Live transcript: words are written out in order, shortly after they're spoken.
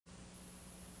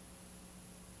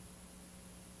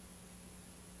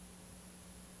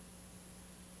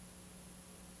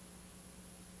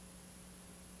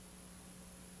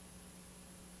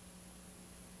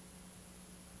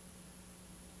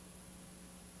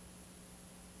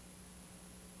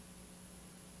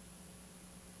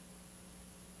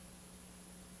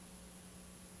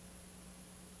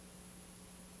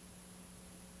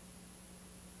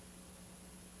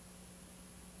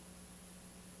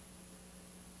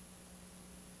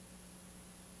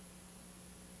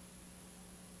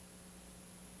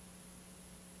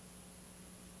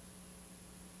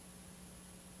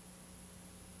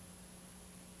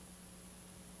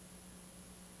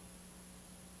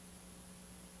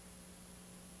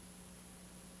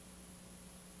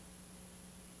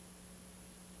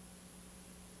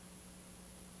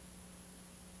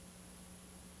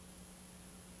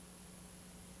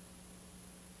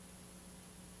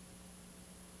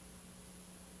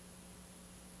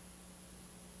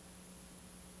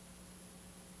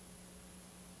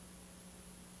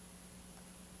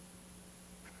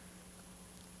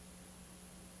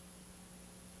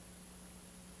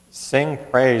Sing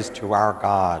praise to our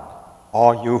God,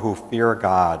 all you who fear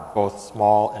God, both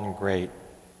small and great.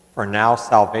 For now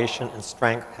salvation and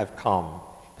strength have come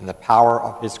in the power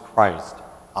of his Christ.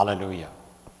 Alleluia.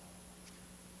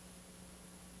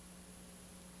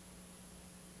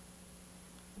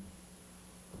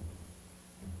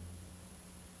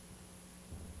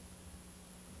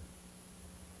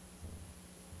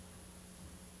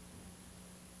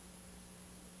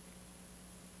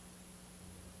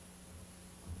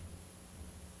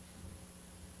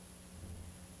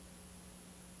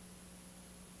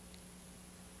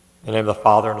 In the name of the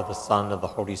Father, and of the Son, and of the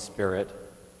Holy Spirit.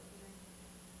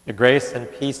 The grace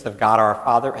and peace of God our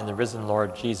Father and the risen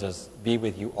Lord Jesus be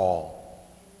with you all.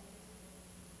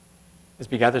 As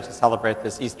we gather to celebrate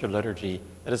this Easter liturgy,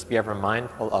 let us be ever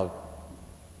mindful of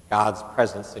God's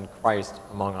presence in Christ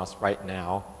among us right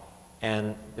now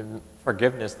and the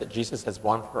forgiveness that Jesus has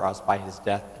won for us by his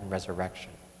death and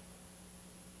resurrection.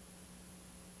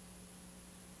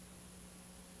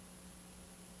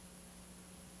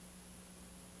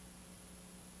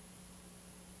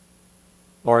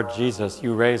 Lord Jesus,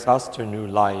 you raise us to new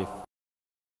life.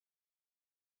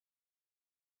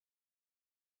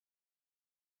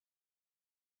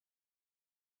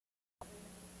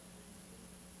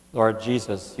 Lord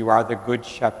Jesus, you are the good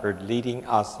shepherd leading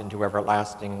us into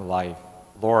everlasting life.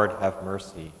 Lord, have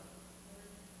mercy.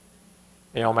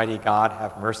 May Almighty God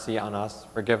have mercy on us,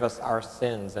 forgive us our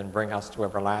sins, and bring us to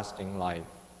everlasting life.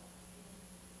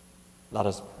 Let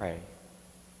us pray.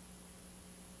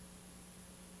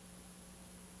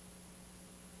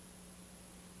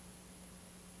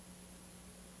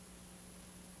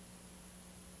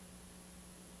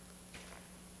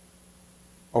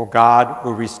 O God,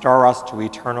 who restore us to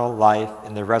eternal life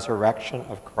in the resurrection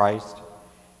of Christ,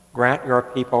 grant your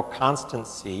people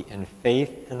constancy in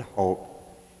faith and hope,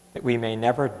 that we may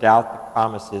never doubt the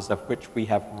promises of which we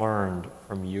have learned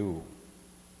from you.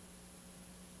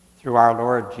 Through our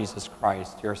Lord Jesus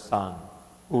Christ, your Son,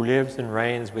 who lives and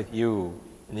reigns with you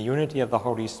in the unity of the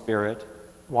Holy Spirit,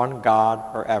 one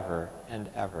God forever and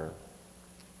ever.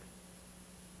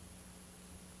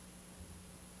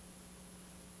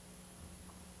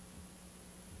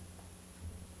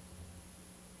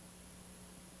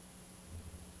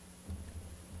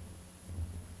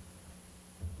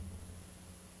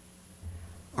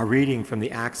 A reading from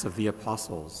the Acts of the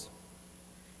Apostles.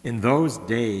 In those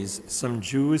days, some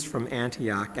Jews from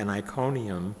Antioch and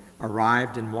Iconium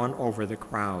arrived and won over the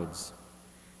crowds.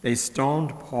 They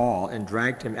stoned Paul and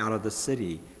dragged him out of the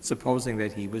city, supposing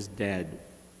that he was dead.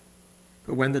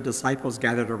 But when the disciples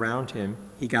gathered around him,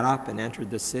 he got up and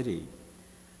entered the city.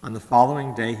 On the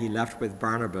following day, he left with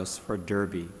Barnabas for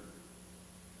Derbe.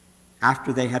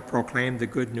 After they had proclaimed the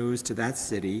good news to that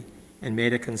city and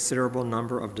made a considerable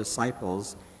number of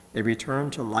disciples, they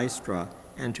returned to Lystra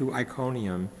and to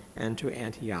Iconium and to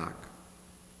Antioch.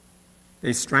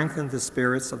 They strengthened the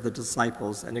spirits of the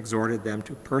disciples and exhorted them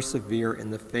to persevere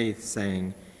in the faith,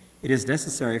 saying, "It is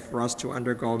necessary for us to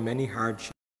undergo many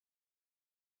hardships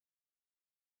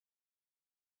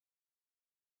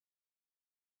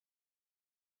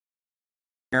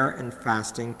and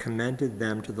fasting commended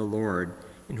them to the Lord,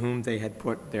 in whom they had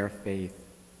put their faith."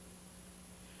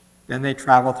 Then they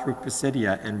traveled through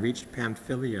Pisidia and reached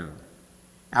Pamphylia.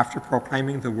 After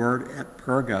proclaiming the word at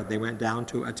Perga, they went down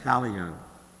to Attalia.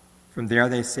 From there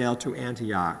they sailed to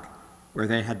Antioch, where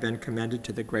they had been commended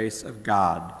to the grace of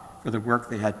God for the work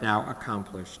they had now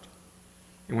accomplished.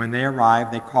 And when they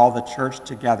arrived, they called the church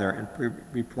together and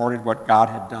reported what God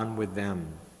had done with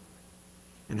them,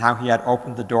 and how he had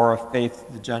opened the door of faith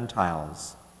to the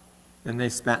Gentiles. Then they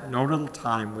spent no little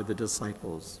time with the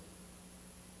disciples.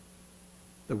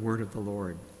 The word of the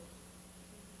Lord.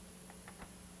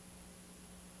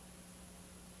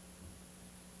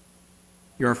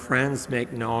 Your friends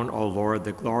make known, O Lord,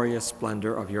 the glorious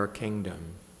splendor of your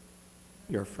kingdom.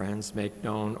 Your friends make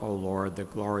known, O Lord, the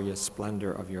glorious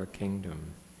splendor of your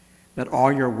kingdom. Let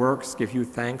all your works give you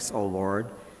thanks, O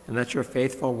Lord, and let your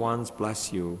faithful ones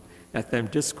bless you. Let them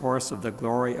discourse of the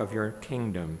glory of your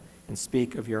kingdom and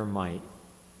speak of your might.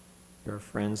 Your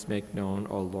friends make known,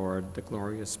 O Lord, the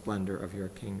glorious splendor of your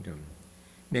kingdom,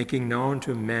 making known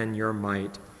to men your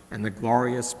might and the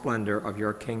glorious splendor of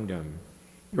your kingdom.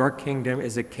 Your kingdom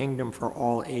is a kingdom for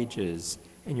all ages,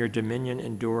 and your dominion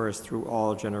endures through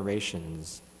all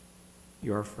generations.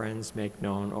 Your friends make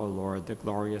known, O Lord, the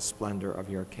glorious splendor of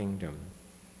your kingdom.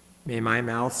 May my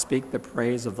mouth speak the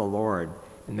praise of the Lord,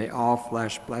 and may all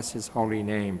flesh bless his holy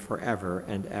name forever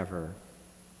and ever.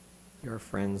 Your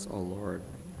friends, O Lord,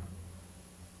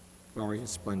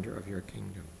 glorious splendor of your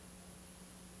kingdom.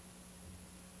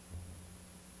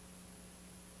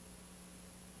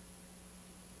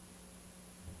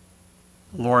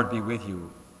 The Lord be with you.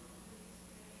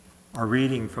 A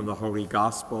reading from the Holy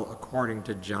Gospel according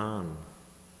to John.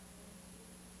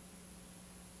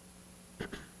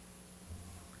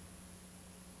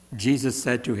 Jesus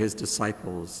said to his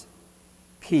disciples,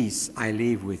 "Peace I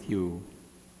leave with you,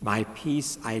 my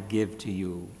peace I give to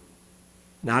you.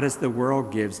 Not as the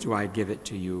world gives do I give it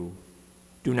to you.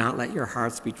 Do not let your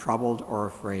hearts be troubled or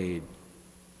afraid.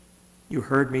 You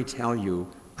heard me tell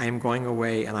you, I am going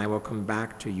away and I will come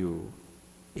back to you.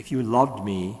 If you loved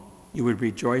me, you would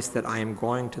rejoice that I am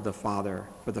going to the Father,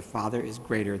 for the Father is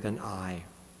greater than I.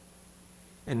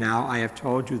 And now I have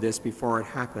told you this before it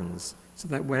happens, so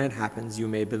that when it happens you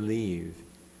may believe.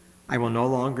 I will no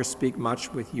longer speak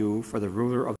much with you, for the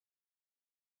ruler of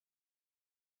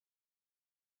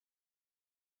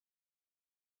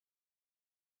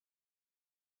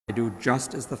I do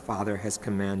just as the Father has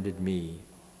commanded me."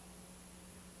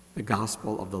 The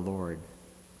Gospel of the Lord.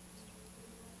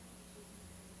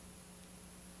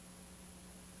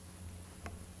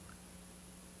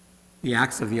 The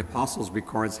Acts of the Apostles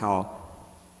records how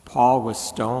Paul was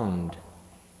stoned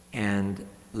and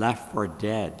left for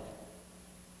dead,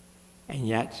 and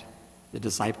yet the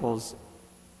disciples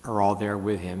are all there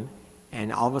with him,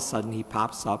 and all of a sudden he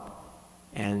pops up,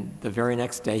 and the very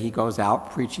next day he goes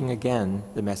out preaching again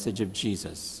the message of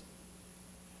Jesus.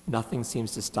 Nothing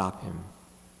seems to stop him.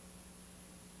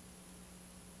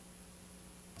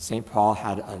 St. Paul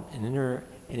had an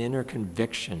inner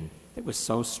conviction that was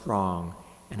so strong,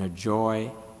 and a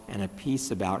joy and a peace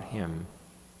about him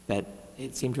that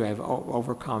it seemed to have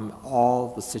overcome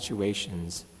all the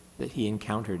situations that he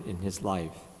encountered in his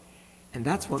life. And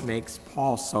that's what makes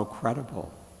Paul so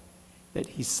credible, that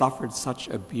he suffered such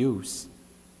abuse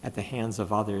at the hands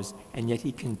of others, and yet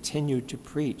he continued to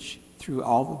preach through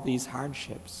all of these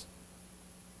hardships.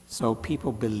 So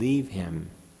people believe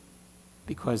him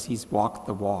because he's walked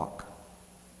the walk.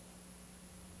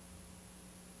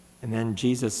 And then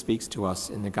Jesus speaks to us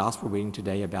in the gospel reading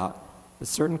today about a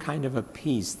certain kind of a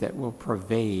peace that will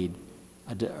pervade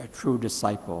a true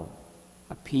disciple,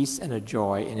 a peace and a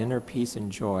joy, an inner peace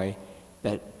and joy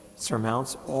that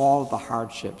surmounts all the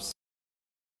hardships.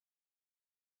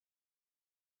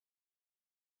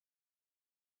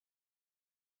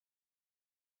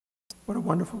 What a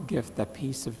wonderful gift that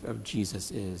peace of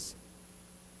Jesus is,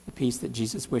 the peace that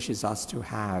Jesus wishes us to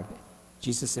have.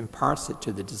 Jesus imparts it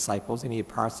to the disciples, and he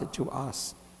imparts it to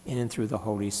us in and through the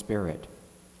Holy Spirit.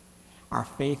 Our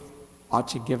faith ought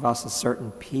to give us a certain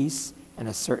peace and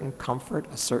a certain comfort,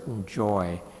 a certain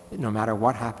joy, that no matter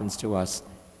what happens to us,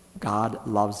 God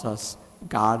loves us,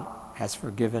 God has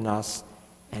forgiven us,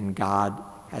 and God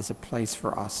has a place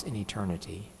for us in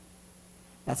eternity.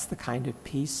 That's the kind of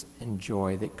peace and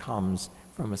joy that comes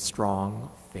from a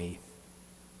strong faith.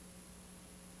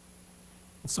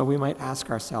 And so we might ask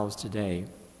ourselves today,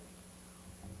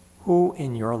 who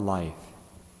in your life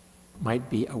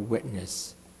might be a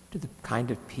witness to the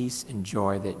kind of peace and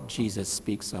joy that Jesus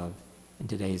speaks of in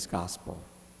today's gospel?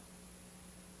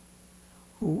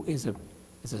 Who is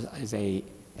a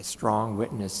strong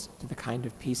witness to the kind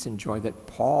of peace and joy that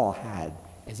Paul had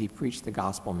as he preached the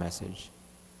gospel message,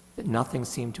 that nothing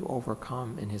seemed to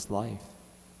overcome in his life?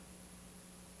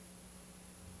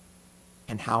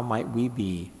 And how might we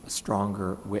be a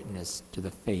stronger witness to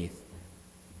the faith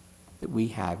that we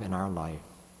have in our life,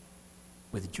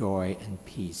 with joy and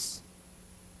peace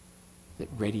that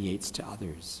radiates to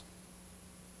others?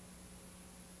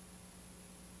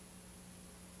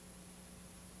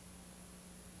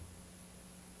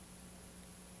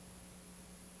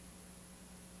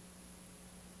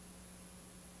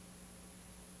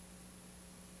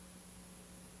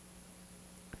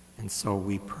 And so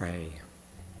we pray.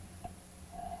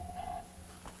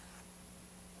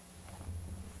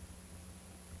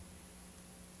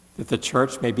 That the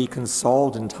church may be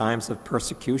consoled in times of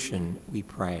persecution, we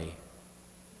pray.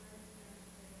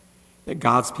 That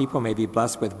God's people may be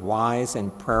blessed with wise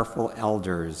and prayerful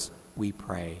elders, we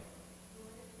pray.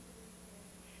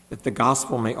 That the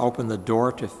gospel may open the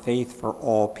door to faith for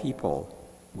all people,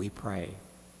 we pray.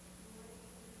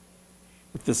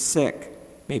 That the sick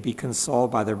may be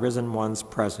consoled by the risen one's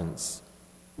presence,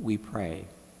 we pray.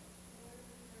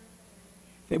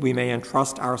 That we may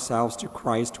entrust ourselves to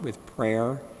Christ with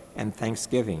prayer and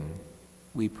thanksgiving,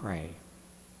 we pray.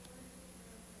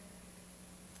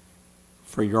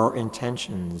 For your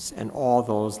intentions and all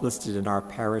those listed in our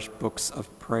parish books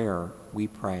of prayer, we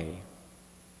pray.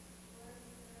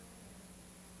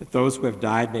 That those who have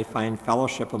died may find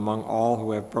fellowship among all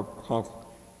who have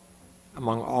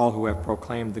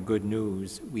proclaimed the good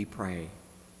news, we pray.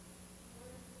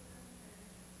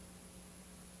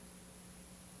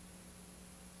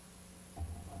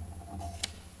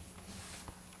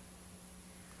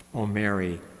 O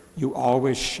Mary, you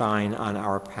always shine on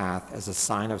our path as a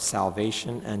sign of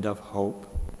salvation and of hope.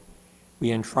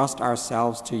 We entrust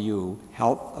ourselves to you,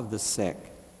 health of the sick,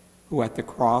 who at the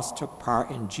cross took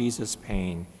part in Jesus'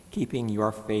 pain, keeping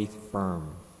your faith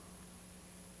firm.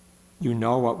 You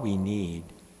know what we need,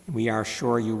 and we are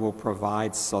sure you will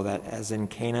provide so that, as in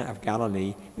Cana of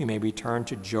Galilee, we may return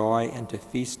to joy and to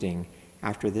feasting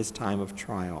after this time of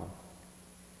trial.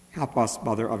 Help us,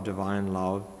 Mother of divine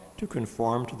love, to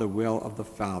conform to the will of the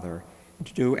Father, and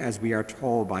to do as we are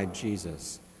told by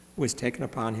Jesus, who has taken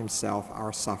upon himself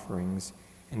our sufferings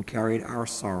and carried our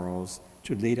sorrows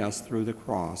to lead us through the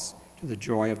cross to the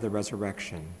joy of the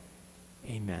resurrection.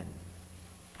 Amen.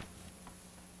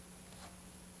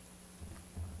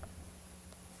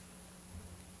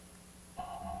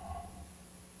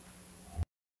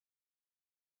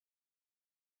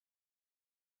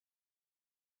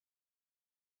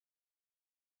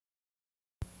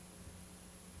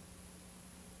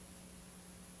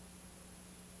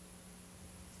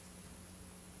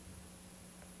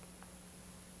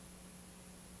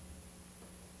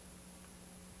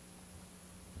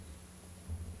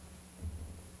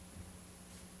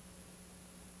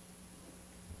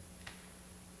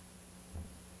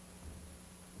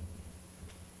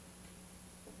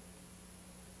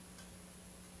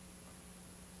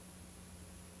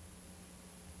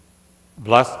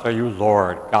 Blessed are you,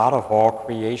 Lord, God of all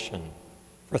creation,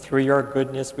 for through your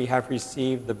goodness we have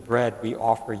received the bread we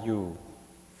offer you,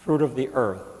 fruit of the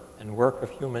earth and work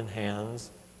of human hands.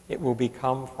 It will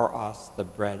become for us the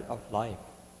bread of life.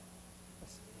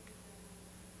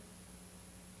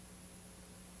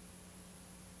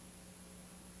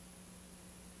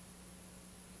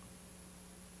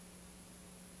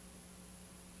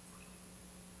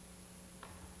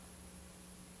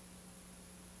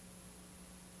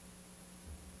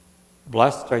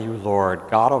 Blessed are you, Lord,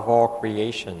 God of all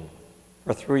creation,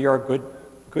 for through your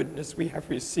goodness we have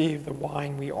received the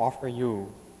wine we offer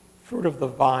you, fruit of the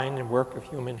vine and work of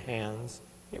human hands.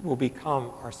 It will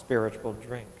become our spiritual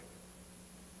drink.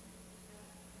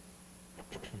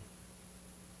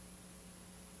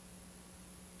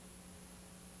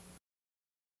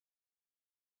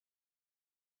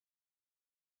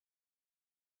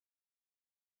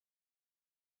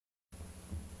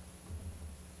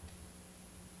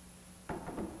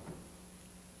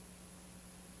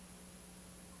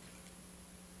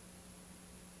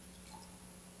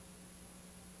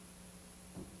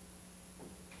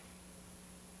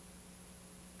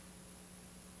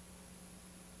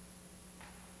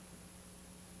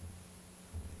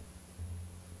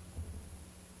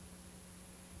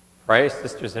 Pray,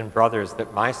 sisters and brothers,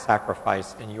 that my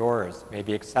sacrifice and yours may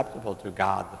be acceptable to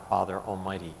God the Father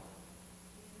Almighty.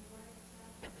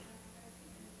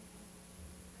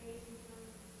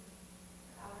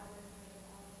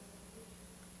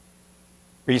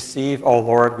 Receive, O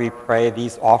Lord, we pray,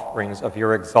 these offerings of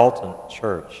your exultant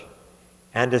church,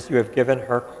 and as you have given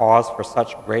her cause for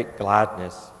such great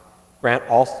gladness, grant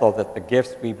also that the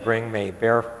gifts we bring may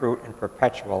bear fruit in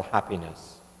perpetual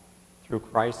happiness. Through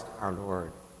Christ our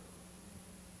Lord.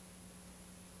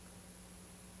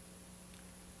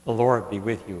 The Lord be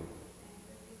with you.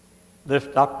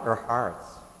 Lift up your hearts.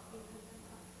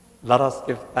 Let us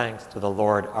give thanks to the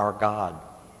Lord our God.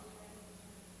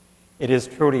 It is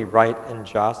truly right and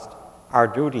just, our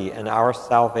duty and our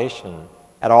salvation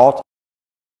at all times.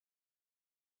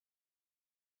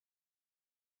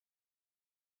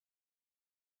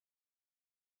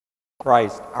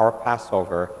 Christ, our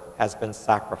Passover, has been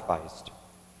sacrificed.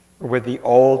 For with the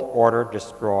old order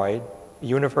destroyed, the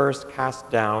universe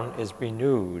cast down is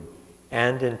renewed,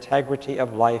 and integrity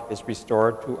of life is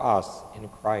restored to us in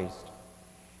Christ.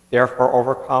 Therefore,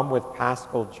 overcome with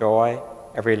paschal joy,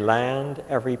 every land,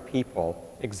 every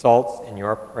people exults in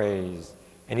your praise,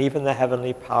 and even the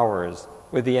heavenly powers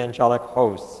with the angelic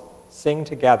hosts sing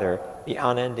together the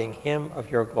unending hymn of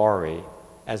your glory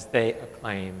as they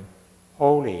acclaim,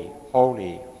 Holy,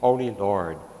 holy, holy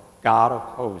Lord, God of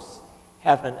hosts,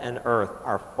 heaven and earth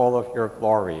are full of your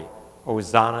glory.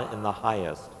 Hosanna in the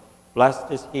highest.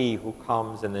 Blessed is he who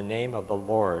comes in the name of the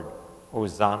Lord.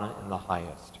 Hosanna in the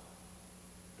highest.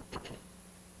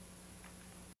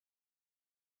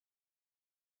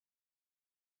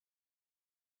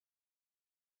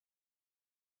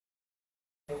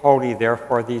 Holy,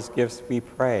 therefore, these gifts we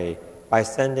pray, by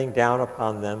sending down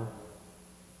upon them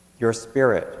your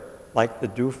Spirit, like the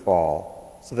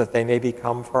dewfall, so that they may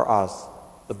become for us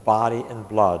the body and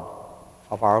blood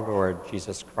of our Lord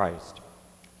Jesus Christ.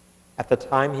 At the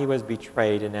time he was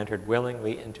betrayed and entered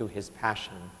willingly into his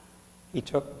passion, he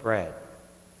took bread,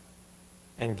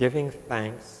 and giving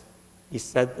thanks, he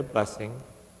said the blessing,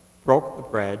 broke the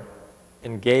bread,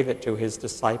 and gave it to his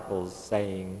disciples,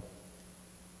 saying,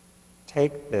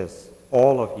 "Take this,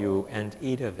 all of you, and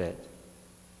eat of it,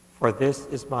 for this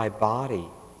is my body,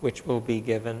 which will be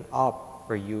given up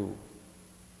for you."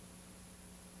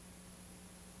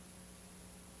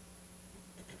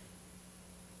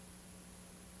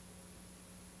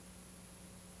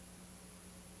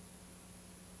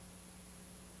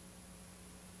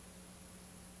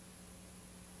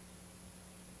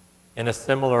 In a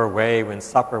similar way, when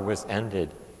supper was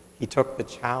ended, he took the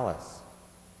chalice,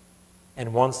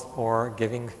 and once more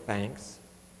giving thanks,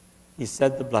 he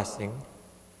said the blessing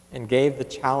and gave the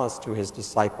chalice to his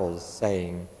disciples,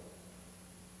 saying,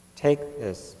 "Take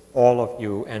this, all of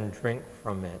you, and drink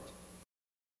from it.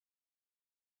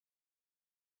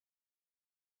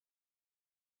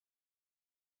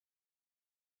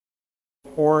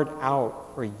 Poured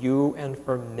out for you and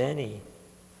for many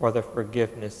for the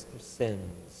forgiveness of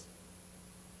sins.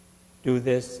 Do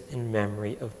this in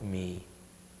memory of me."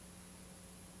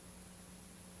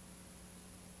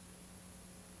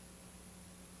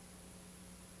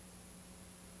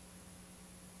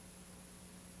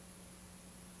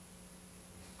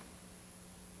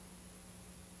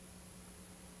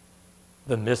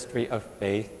 The mystery of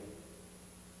faith.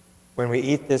 When we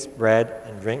eat this bread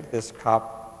and drink this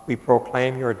cup, we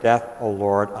proclaim your death, O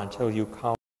Lord, until you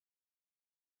come.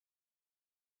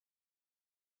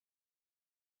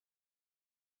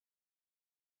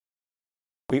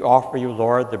 We offer you,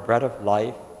 Lord, the bread of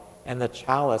life and the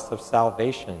chalice of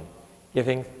salvation,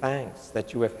 giving thanks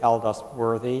that you have held us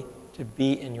worthy to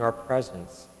be in your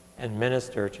presence and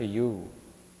minister to you.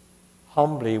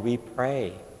 Humbly we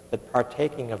pray that,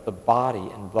 partaking of the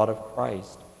body and blood of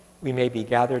Christ, we may be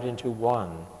gathered into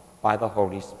one by the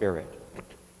Holy Spirit.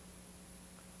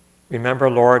 Remember,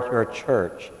 Lord, your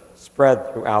church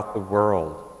spread throughout the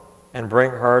world, and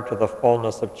bring her to the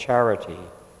fullness of charity,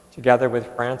 together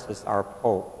with Francis, our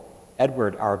Pope,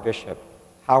 Edward, our Bishop,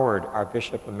 Howard, our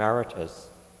Bishop Emeritus,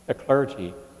 the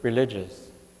clergy, religious,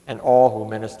 and all who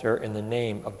minister in the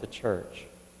name of the Church.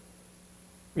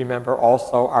 Remember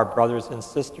also our brothers and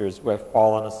sisters who have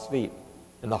fallen asleep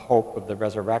in the hope of the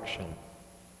resurrection,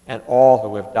 and all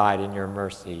who have died in your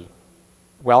mercy.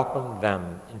 Welcome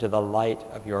them into the light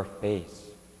of your face.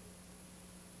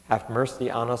 Have mercy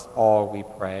on us all, we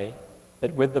pray,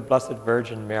 that with the Blessed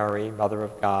Virgin Mary, Mother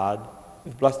of God,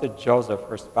 with blessed Joseph,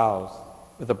 her spouse,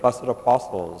 with the blessed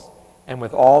apostles, and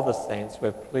with all the saints who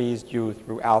have pleased you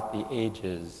throughout the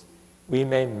ages, we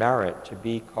may merit to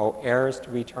be co-heirs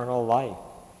to eternal life,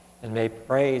 and may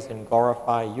praise and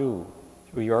glorify you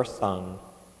through your Son,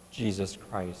 Jesus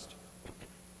Christ.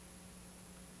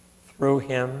 Through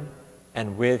him,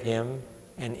 and with him,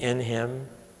 and in him,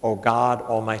 O God,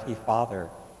 Almighty Father,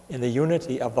 in the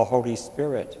unity of the Holy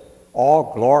Spirit,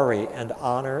 all glory and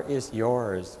honor is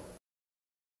yours.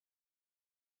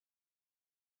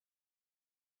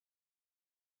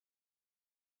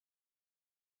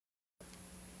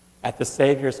 At the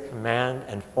Savior's command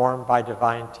and formed by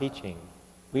divine teaching,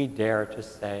 we dare to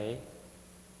say,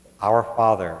 Our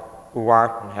Father, who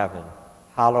art in heaven,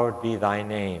 hallowed be thy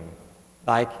name.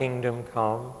 Thy kingdom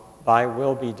come, thy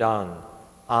will be done,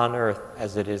 on earth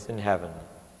as it is in heaven.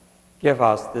 Give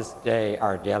us this day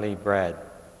our daily bread,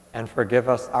 and forgive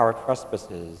us our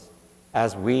trespasses,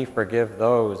 as we forgive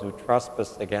those who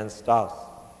trespass against us.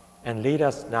 And lead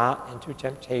us not into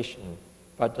temptation,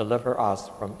 but deliver us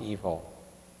from evil.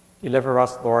 Deliver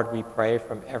us, Lord, we pray,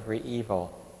 from every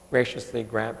evil. Graciously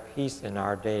grant peace in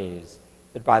our days,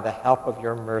 that by the help of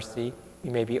your mercy we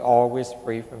may be always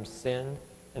free from sin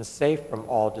and safe from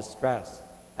all distress,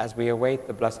 as we await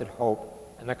the blessed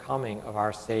hope and the coming of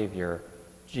our Savior,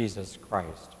 Jesus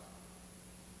Christ.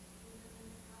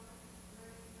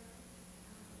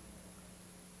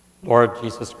 Lord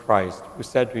Jesus Christ, who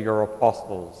said to your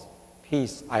apostles,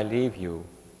 Peace I leave you,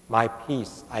 my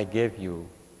peace I give you,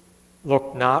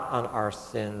 look not on our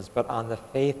sins, but on the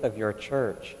faith of your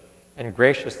church, and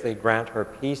graciously grant her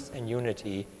peace and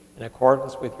unity in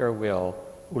accordance with your will,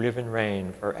 who live and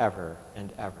reign forever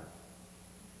and ever.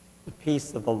 The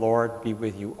peace of the Lord be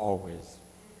with you always.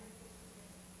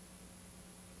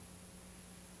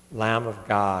 Lamb of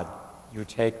God, you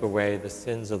take away the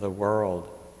sins of the world,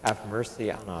 have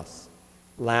mercy on us.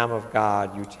 Lamb of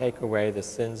God, you take away the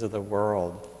sins of the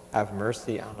world, have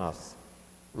mercy on us.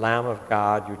 Lamb of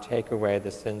God, you take away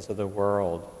the sins of the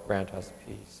world, grant us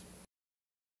peace.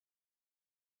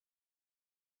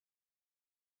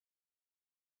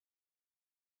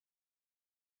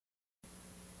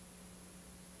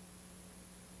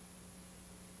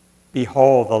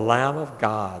 Behold the Lamb of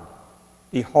God.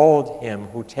 Behold him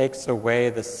who takes away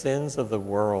the sins of the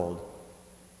world.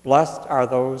 Blessed are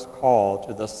those called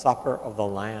to the supper of the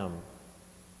Lamb.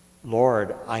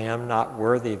 Lord, I am not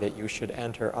worthy that you should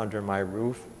enter under my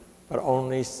roof, but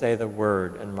only say the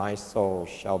word, and my soul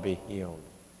shall be healed.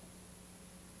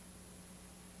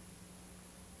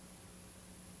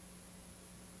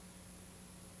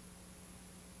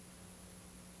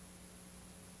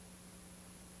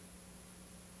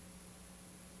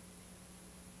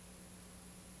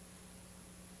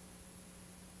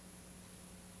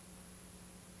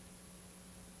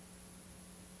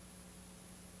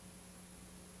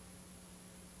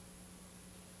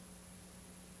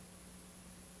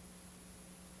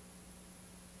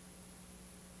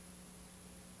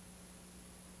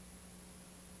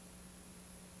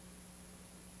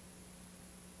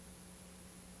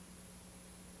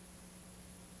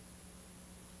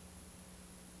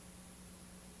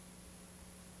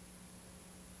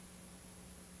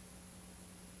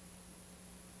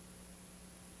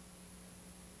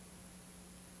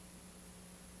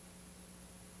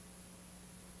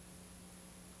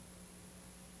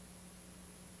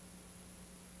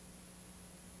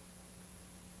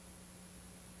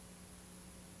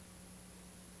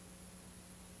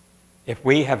 If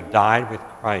we have died with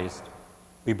Christ,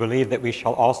 we believe that we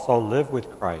shall also live with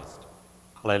Christ.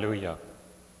 Alleluia.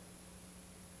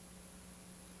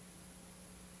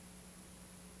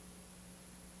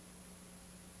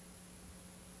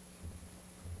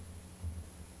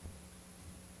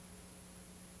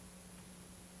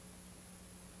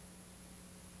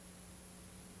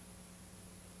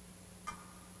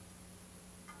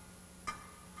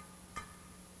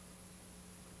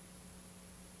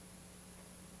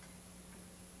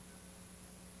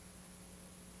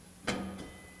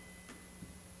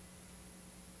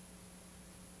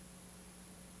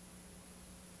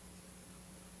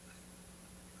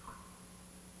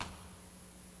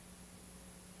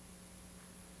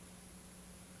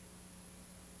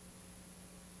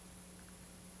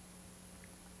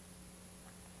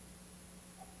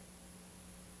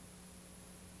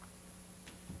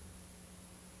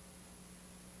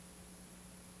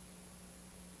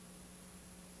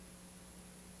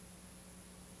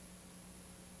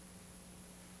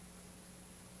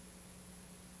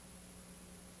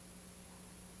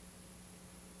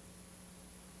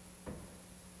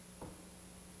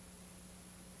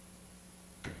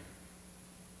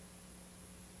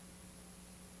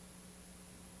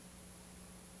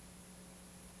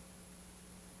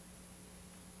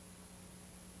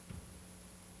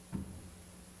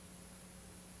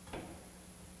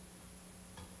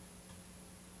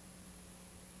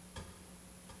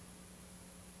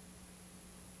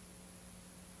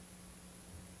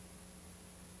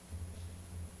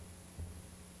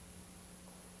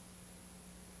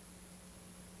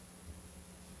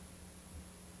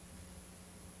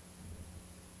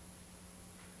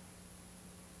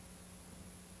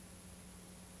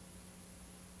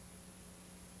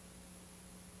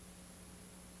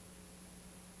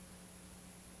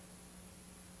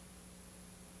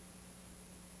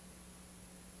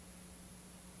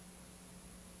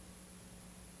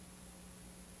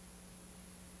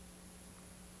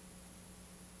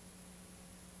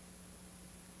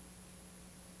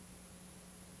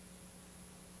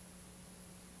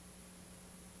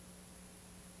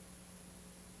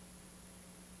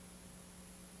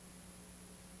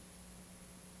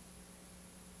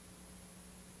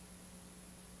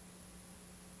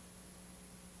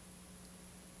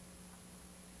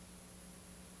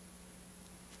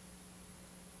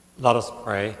 Let us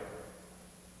pray.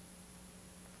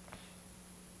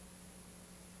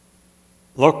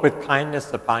 Look with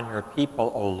kindness upon your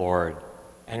people, O Lord,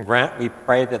 and grant, we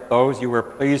pray, that those you were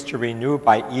pleased to renew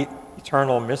by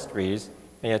eternal mysteries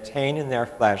may attain in their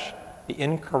flesh the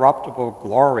incorruptible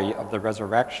glory of the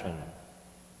resurrection,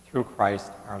 through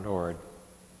Christ our Lord.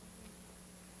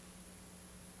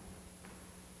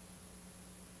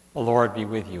 The Lord be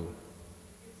with you.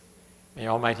 May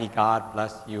Almighty God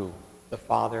bless you, the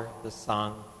Father, the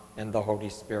Son, and the Holy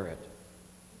Spirit.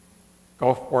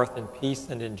 Go forth in peace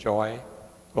and in joy,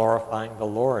 glorifying the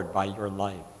Lord by your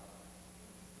life.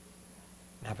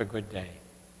 And have a good day.